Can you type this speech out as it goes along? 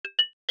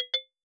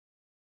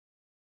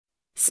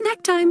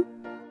Snack time!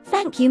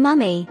 Thank you,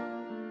 Mummy.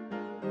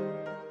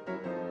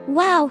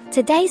 Wow,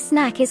 today's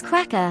snack is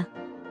cracker.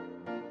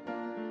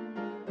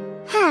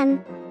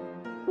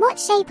 What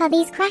shape are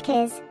these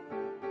crackers?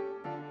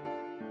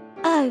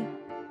 Oh,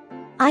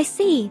 I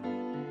see.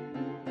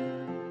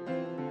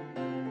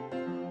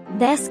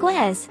 They're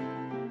squares.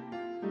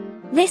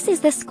 This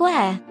is the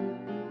square.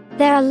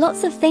 There are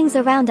lots of things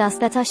around us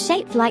that are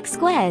shaped like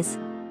squares.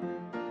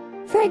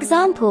 For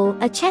example,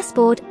 a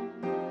chessboard,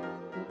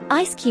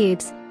 ice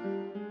cubes,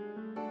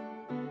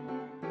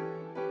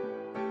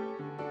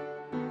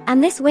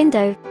 and this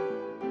window.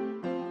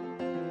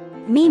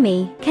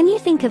 Mimi, can you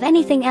think of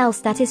anything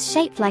else that is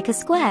shaped like a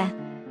square?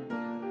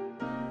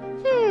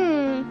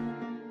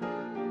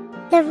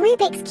 The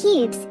Rubik's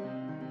cubes.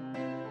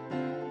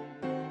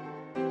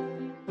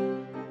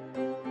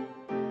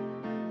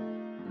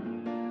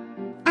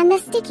 And the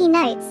sticky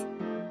notes.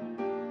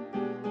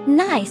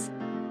 Nice!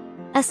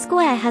 A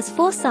square has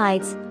 4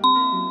 sides.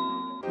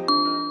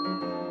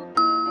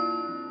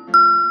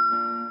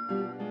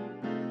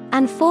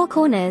 And 4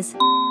 corners.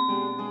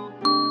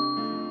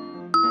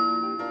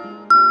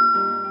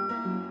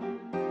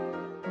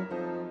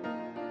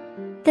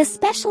 The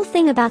special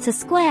thing about a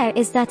square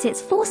is that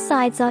its 4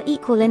 sides are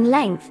equal in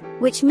length,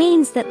 which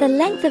means that the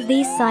length of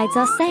these sides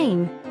are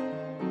same.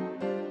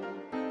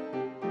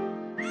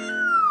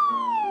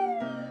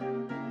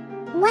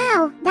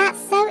 Wow,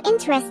 that's so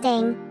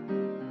interesting.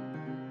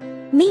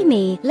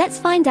 Mimi, let's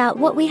find out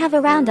what we have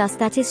around us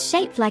that is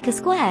shaped like a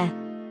square.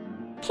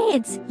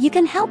 Kids, you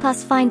can help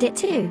us find it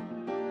too.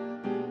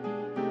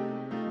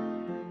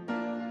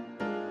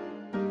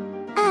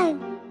 Oh,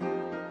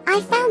 I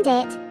found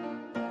it.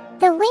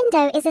 The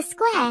window is a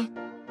square.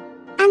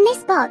 And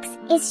this box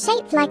is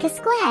shaped like a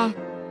square.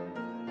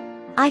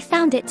 I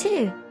found it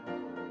too.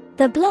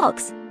 The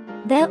blocks,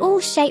 they're all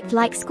shaped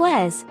like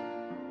squares.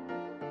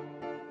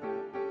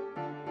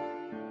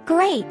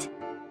 Great!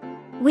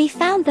 We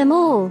found them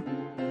all.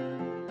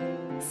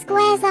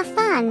 Squares are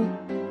fun.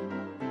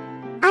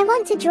 I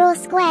want to draw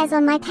squares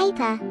on my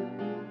paper.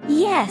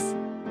 Yes.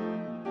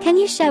 Can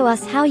you show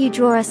us how you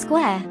draw a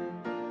square?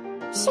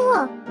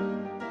 Sure.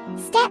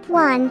 Step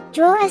 1,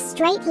 draw a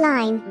straight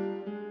line.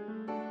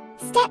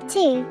 Step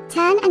 2,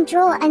 turn and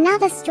draw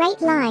another straight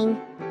line.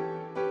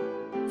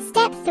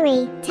 Step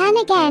 3, turn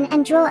again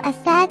and draw a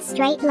third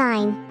straight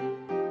line.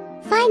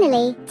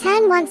 Finally,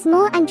 turn once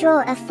more and draw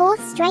a 4th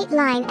straight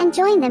line and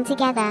join them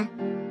together.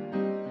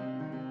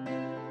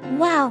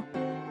 Wow!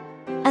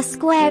 A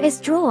square is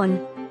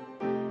drawn.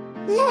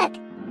 Look!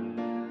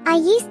 I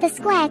used the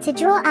square to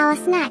draw our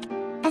snack,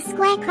 a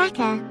square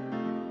cracker.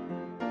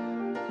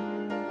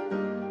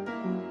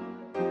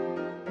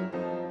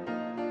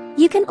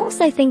 You can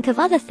also think of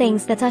other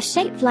things that are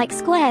shaped like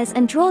squares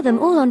and draw them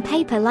all on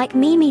paper like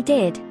Mimi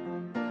did.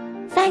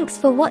 Thanks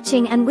for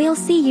watching and we'll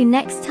see you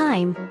next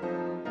time.